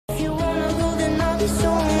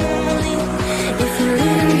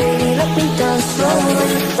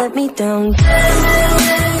let me down. Let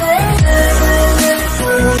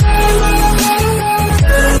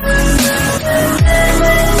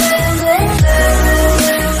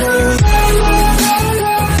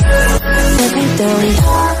me down.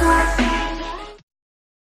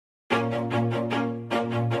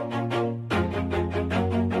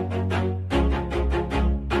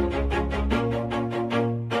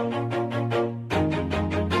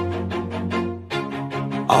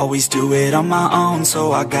 Always do it on my own,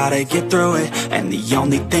 so I gotta get through it. And the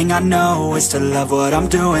only thing I know is to love what I'm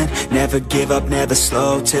doing. Never give up, never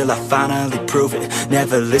slow, till I finally prove it.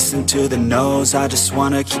 Never listen to the no's, I just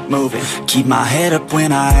wanna keep moving. Keep my head up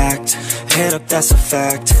when I act, head up, that's a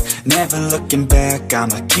fact. Never looking back,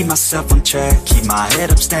 I'ma keep myself on track. Keep my head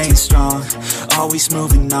up, staying strong, always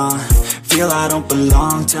moving on. Feel I don't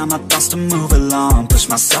belong, tell my thoughts to move along. Push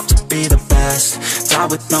myself to be the best, die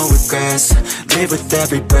with no regrets. Live with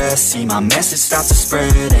every breath, see my message start to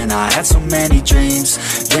spread. And I had so many dreams,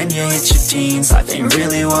 then you hit your teens. Life ain't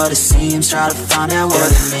really what it seems, try to find out what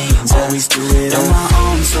it means. Always do it on my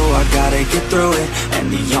own, so I gotta get through it. And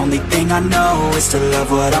the only thing I know is to love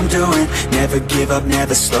what I'm doing. Never give up,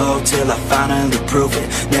 never slow, till I finally prove it.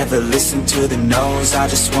 Never listen to the no's, I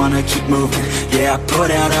just wanna keep moving. Yeah, I put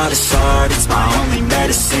out all this art, it's my only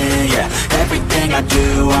medicine. Yeah, everything I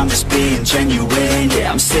do, I'm just being genuine. Yeah,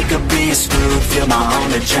 I'm sick of being screwed, feel my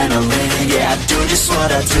own adrenaline. Yeah, I do just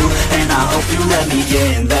what I do, and I hope you let me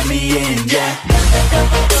in, yeah.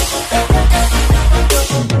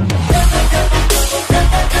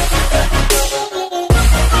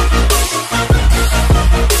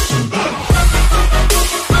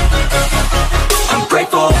 I'm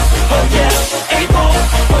grateful, oh yeah, able,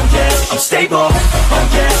 oh yeah, I'm stable, oh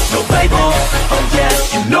yeah, no label, oh yeah,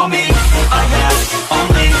 you know me, I have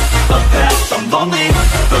only a path, I'm lonely,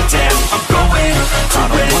 but damn, I'm going to I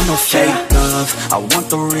don't want no fake love, I want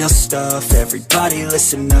the real stuff. Everybody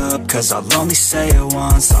listen up, cause I'll only say it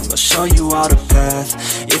once. I'm gonna show you all the path,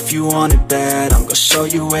 if you want it bad. I'm gonna show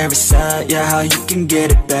you where it's at, yeah, how you can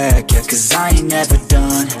get it back. Yeah, cause I ain't never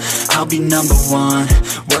done, I'll be number one.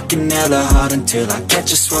 Working hella hard until I get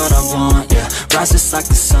just what I want, yeah. Rises like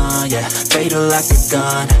the sun, yeah, fatal like a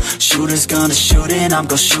gun. Shooter's gonna shoot and I'm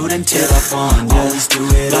gonna shoot until I won, yeah. Always do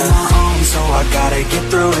it on my own, so I gotta get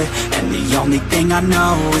through it. And the only thing I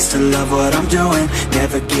know is to love what I'm doing.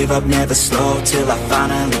 Never give up, never slow, till I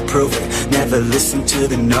finally prove it. Never listen to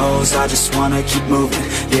the no's, I just wanna keep moving.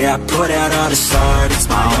 Yeah, I put out all this art, it's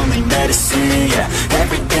my only medicine. Yeah,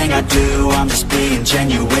 everything I do, I'm just being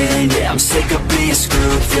genuine. Yeah, I'm sick of being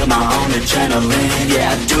screwed, feel my own adrenaline.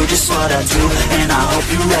 Yeah, I do just what I do, and I hope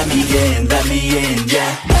you let me in,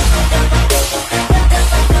 yeah.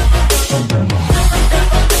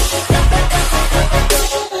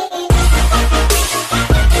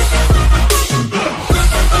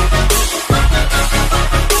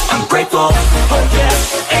 Grateful, oh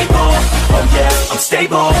yeah, able, oh yeah, I'm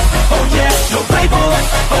stable, oh yeah, no label,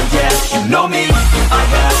 oh yeah, you know me, I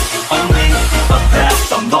have only a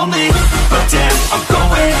path, I'm lonely, but damn, I'm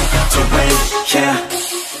going to win, yeah.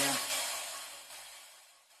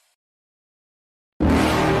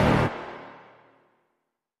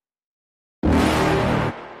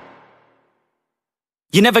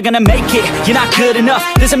 You're never gonna make it, you're not good enough.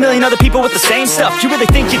 There's a million other people with the same stuff. You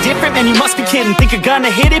really think you're different? Man, you must be kidding. Think you're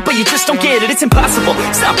gonna hit it, but you just don't get it. It's impossible,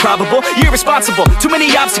 it's not probable, you're irresponsible. Too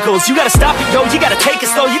many obstacles, you gotta stop it, yo. You gotta take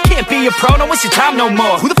it slow, you can't be a pro, don't waste your time no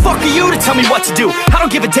more. Who the fuck are you to tell me what to do? I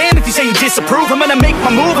don't give a damn if you say you disapprove. I'm gonna make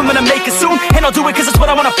my move, I'm gonna make it soon. And I'll do it cause it's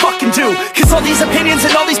what I wanna fucking do. Cause all these opinions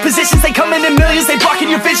and all these positions, they come in millions, they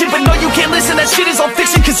blocking your vision. But no, you can't listen, that shit is all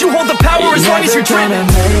fiction. Cause you hold the power as long as you're dreaming.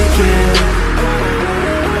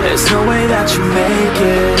 There's no way that you make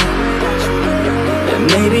it. And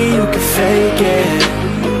maybe you can fake it,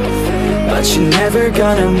 but you're never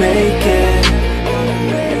gonna make it.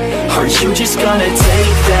 Are you just gonna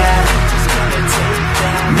take that?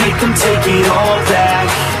 Make them take it all back.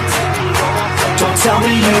 Don't tell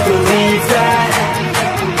me you believe that.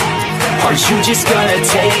 Are you just gonna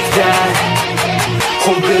take that?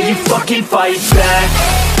 Or will you fucking fight back?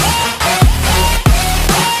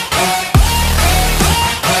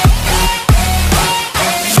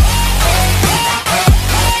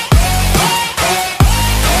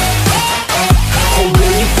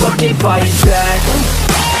 Fight back.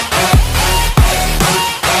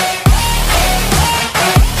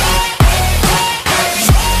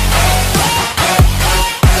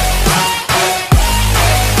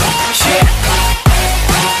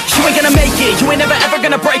 You ain't gonna make it, you ain't never ever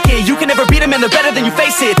gonna break it. You can never beat them and they're better than you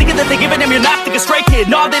face it. that they giving them, you're not thinking straight, kid.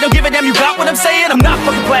 No, they don't give a damn, you got what I'm saying? I'm not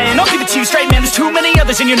fucking playing, I'll give it to you straight, man. There's too many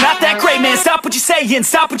others and you're not that great, man. Stop what you're saying,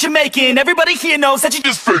 stop what you're making. Everybody here knows that you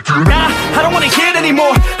just faking. Nah, I don't wanna hear it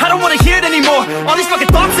anymore, I don't wanna hear it anymore. All these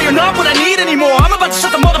fucking thoughts, they are not what I need anymore. I'm about to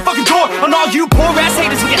shut the motherfucking door on all you poor ass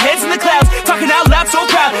haters with your heads in the clouds, talking out loud so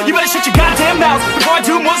proud. You better shut your goddamn mouth before I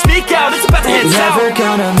do more speak out. It's about to head south. You're never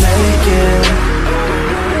gonna make it.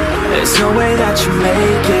 There's no way that you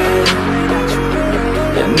make it.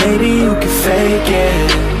 And maybe you can fake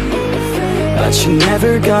it, but you're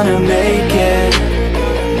never gonna make it.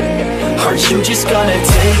 Aren't you just gonna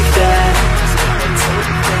take that?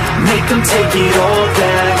 Make them take it all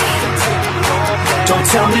back. Don't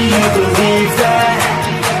tell me you believe that.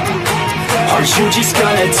 Aren't you just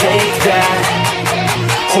gonna take that?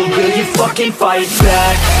 Or will you fucking fight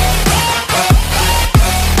back?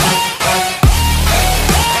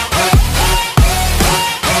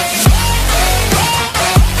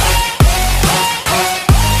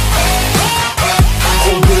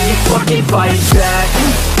 Fucking fight back.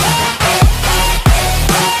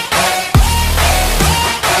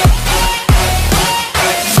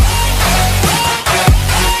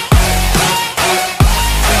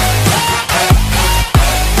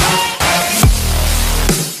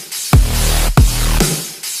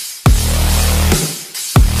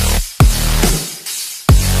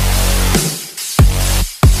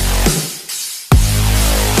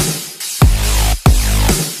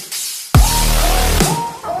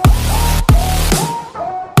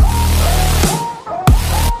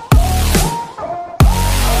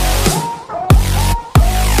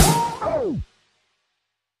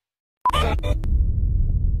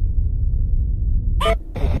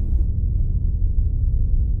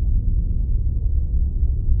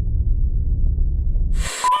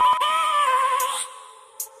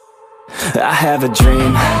 I have a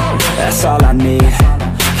dream, that's all I need.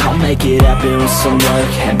 I'll make it happen with some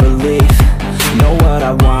work and belief. Know what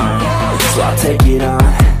I want, so I'll take it on.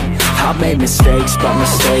 I've made mistakes, but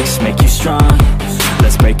mistakes make you strong.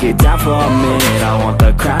 Let's break it down for a minute. I want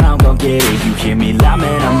the crown, I'm gon' get it. You hear me loud,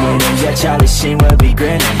 man, I'm winning. Yeah, Charlie Sheen will be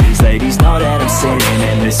grinning. These ladies know that I'm sinning,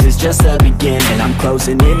 and this is just the beginning. I'm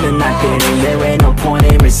closing in the ninth inning. There ain't no point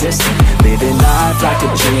in resisting. Living life like a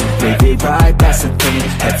dream, live it right, that's the thing.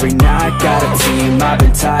 Every night got a team, I've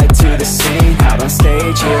been tied to the scene. Out on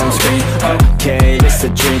stage, here on screen. Okay, it's a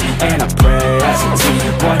dream, and I pray as a team.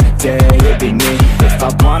 One day it'll be me. If I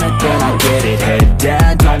want it, then I'll get it. Head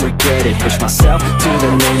down, don't regret it. Push myself to the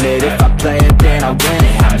limit. If I play it, then I win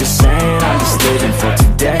it. I'm just saying, I'm just living for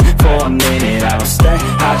today. For a minute, I don't stay,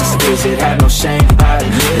 I just visit. Have no shame, I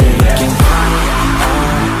admit it. Looking at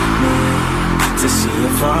me to see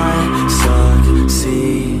if I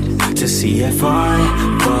succeed, to see if I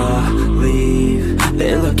believe.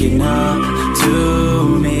 They're looking up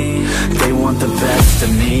to me. They want the best of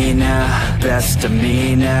me now, best of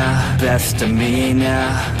me now, best of me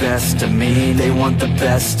now, best of me. They want the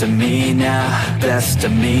best of me now, best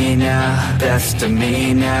of me now, best of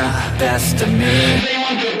me now, best of me. They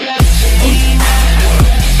want the best of me now.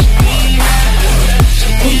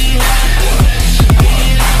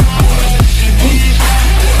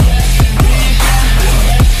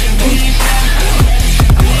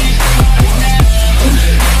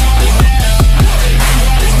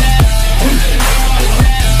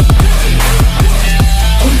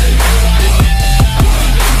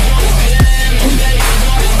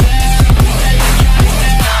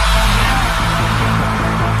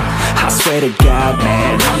 Swear to God,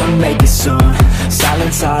 man, I'ma make it soon.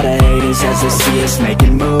 Silence all the haters as they see us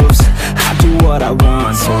making moves. I do what I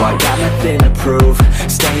want, so I got nothing to prove.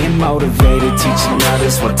 Staying motivated, teaching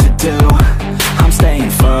others what to do. I'm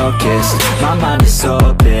staying focused, my mind is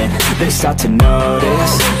open. They start to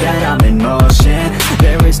notice that I'm in motion.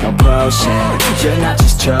 There is no potion, you're not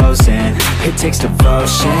just chosen. It takes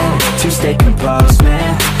devotion to stay composed,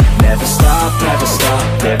 man. Never stop,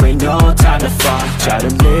 there ain't no time to fall. Try to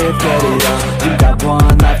live, get it all. You got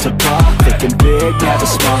one life to ball. Thinking big, never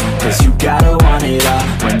small, cause you gotta want it all.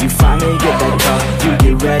 When you finally get that call, you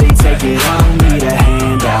get ready, take it on. Need a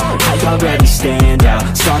hand out, I already stand out.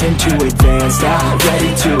 Starting to advance now,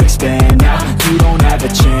 ready to expand now. You don't have a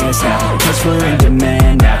chance now, cause we're in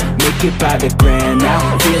demand now. Make it by the grand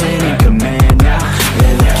now, feeling in command now.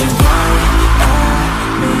 They're looking right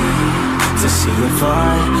at me to see if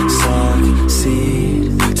I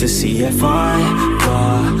succeed, to see if I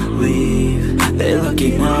believe. They're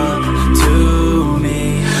looking up to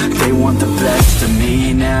me. They want the best of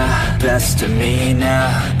me now, best of me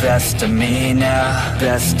now, best of me now,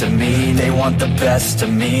 best of me. They want the best of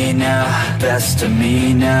me now, best of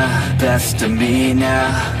me now, best of me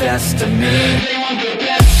now, best of me. They want the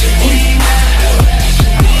best of me.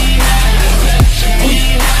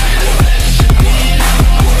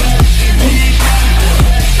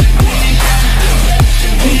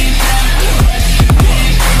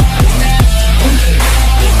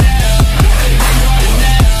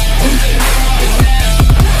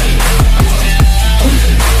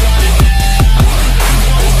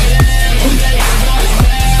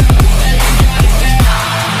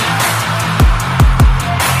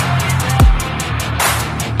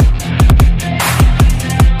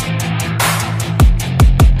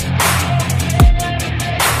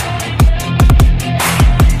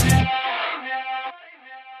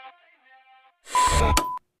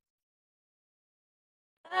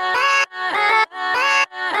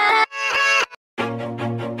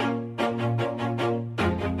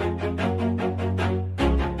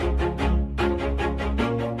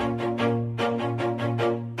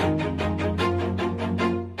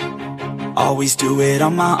 Always do it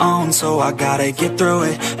on my own, so I gotta get through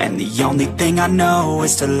it. And the only thing I know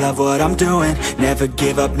is to love what I'm doing. Never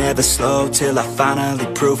give up, never slow, till I finally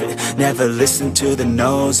prove it. Never listen to the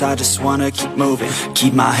no's, I just wanna keep moving.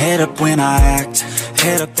 Keep my head up when I act,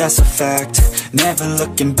 head up, that's a fact. Never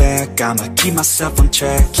looking back, I'ma keep myself on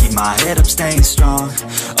track. Keep my head up, staying strong,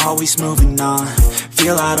 always moving on.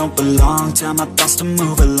 Feel I don't belong, tell my thoughts to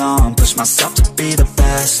move along. Push myself to be the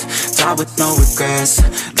best, die with no regrets.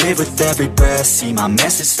 Live with every breath, see my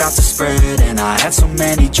message start to spread. And I had so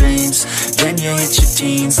many dreams, then you hit your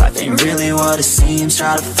teens. Life ain't really what it seems,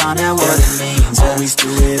 try to find out what it means. Always do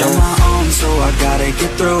it on my own, so I gotta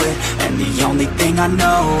get through it. And the only thing I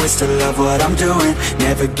know is to love what I'm doing.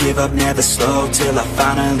 Never give up, never slow, till I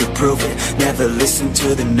finally prove it. Never listen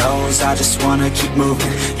to the no's, I just wanna keep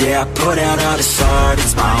moving. Yeah, I put out all this art,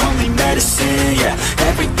 it's my only medicine. Yeah,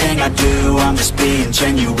 everything I do, I'm just being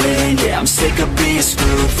genuine. Yeah, I'm sick of being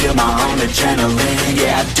screwed, feel my own adrenaline.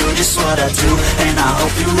 Yeah, I do just what I do, and I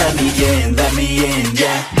hope you let me in,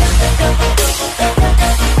 yeah.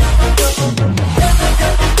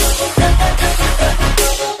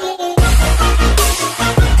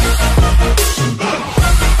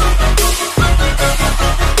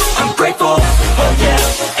 I'm grateful, oh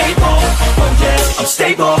yeah, able, oh yeah, I'm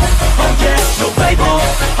stable, oh yeah, no label,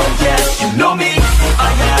 oh yeah, you know me, I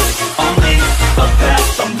have only a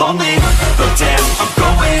path, I'm lonely, but damn, I'm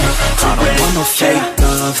going to win. I don't want no fake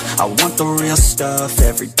love, I want the real stuff.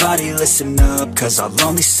 Everybody listen up, cause I'll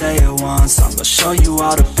only say it once. I'm gonna show you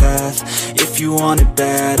all the path, if you want it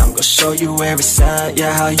bad. I'm gonna show you where it's at,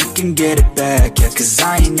 yeah, how you can get it back. Yeah, cause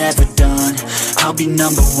I ain't never done, I'll be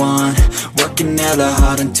number one. Working hella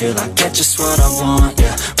hard until I get just what I want,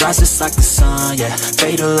 yeah. Rises like the sun, yeah,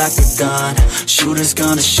 fatal like a gun. Shooter's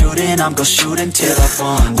gonna shoot and I'm gonna shoot until I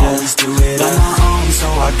won, yeah. Always do it on my own, so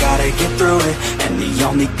I gotta get through it. And the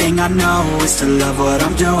only thing I know is to love what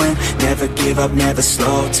I'm doing. Never give up, never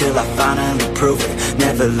slow, till I finally prove it.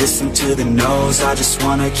 Never listen to the no's, I just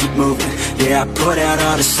wanna keep moving. Yeah, I put out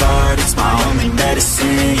all this art, it's my only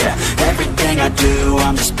medicine. Yeah, everything I do,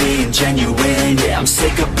 I'm just being genuine. Yeah, I'm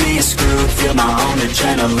sick of being screwed, feel my own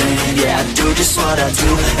adrenaline. Yeah, I do just what I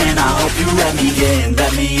do, and I hope you let me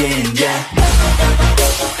in, yeah.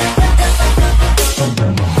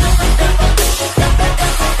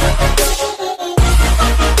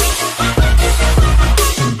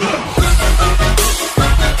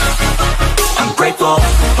 Grateful,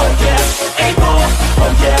 oh yeah, able,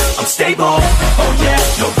 oh yeah, I'm stable, oh yeah,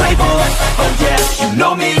 no label, oh yeah, you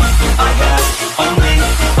know me, I have only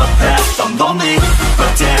a path, I'm lonely,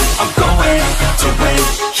 but damn, I'm going to win,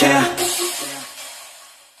 yeah.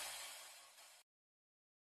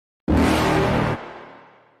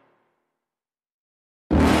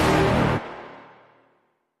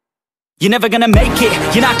 You're never gonna make it,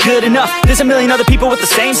 you're not good enough. There's a million other people with the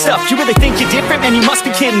same stuff. You really think you're different? Man, you must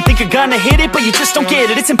be kidding. Think you're gonna hit it, but you just don't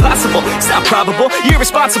get it. It's impossible, it's not probable, you're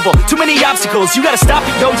irresponsible. Too many obstacles, you gotta stop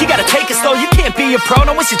it, yo. You gotta take it slow, you can't be a pro.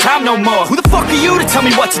 Don't waste your time no more. Who the fuck are you to tell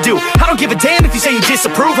me what to do? I don't give a damn if you say you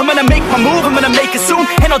disapprove. I'm gonna make my move, I'm gonna make it soon.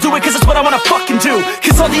 And I'll do it cause it's what I wanna fucking do.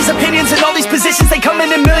 Cause all these opinions and all these positions, they come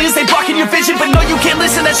in millions, they blocking your vision. But no, you can't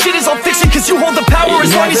listen, that shit is all fiction. Cause you hold the power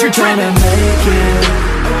as long as you're dreaming.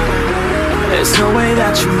 There's no way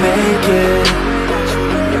that you make it.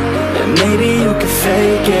 And maybe you can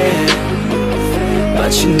fake it,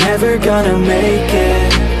 but you're never gonna make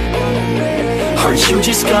it. Aren't you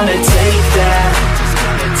just gonna take that?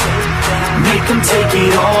 Make them take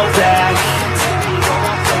it all back.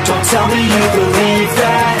 Don't tell me you believe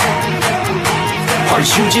that.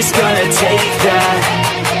 Aren't you just gonna take that?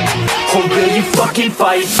 Or will you fucking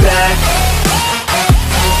fight back?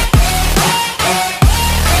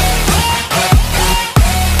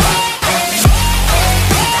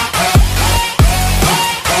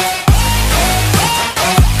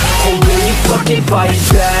 Fight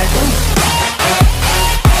back.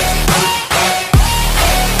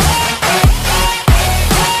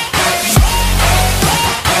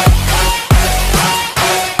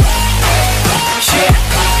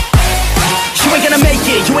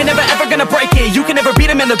 You ain't never ever gonna break it. You can never beat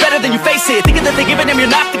them and they're better than you face it. Thinking that they're giving them,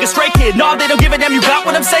 you're not thinking straight, kid. No, they don't give a damn, you got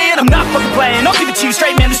what I'm saying? I'm not fucking playing, I'll give it to you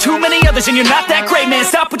straight, man. There's too many others and you're not that great, man.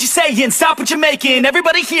 Stop what you're saying, stop what you're making.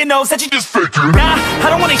 Everybody here knows that you're just faking. Nah, I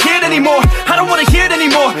don't wanna hear it anymore, I don't wanna hear it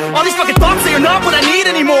anymore. All these fucking thoughts, they are not what I need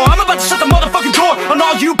anymore. I'm about to shut the motherfucking door on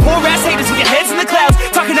all you poor ass haters with your heads in the clouds,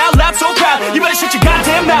 talking out loud so proud. You better shut your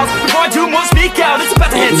goddamn mouth before I do more, speak out. It's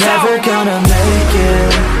about to head south. You're never gonna make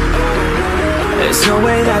it. There's no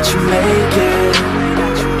way that you make it.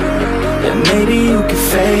 And maybe you can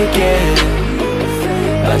fake it,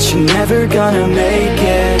 but you're never gonna make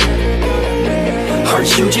it. Are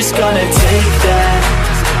you just gonna take that?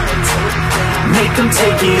 Make them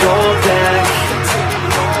take it all back.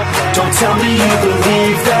 Don't tell me you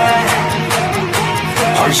believe that.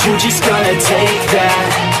 Are you just gonna take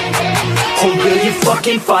that? Or will you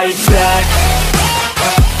fucking fight back?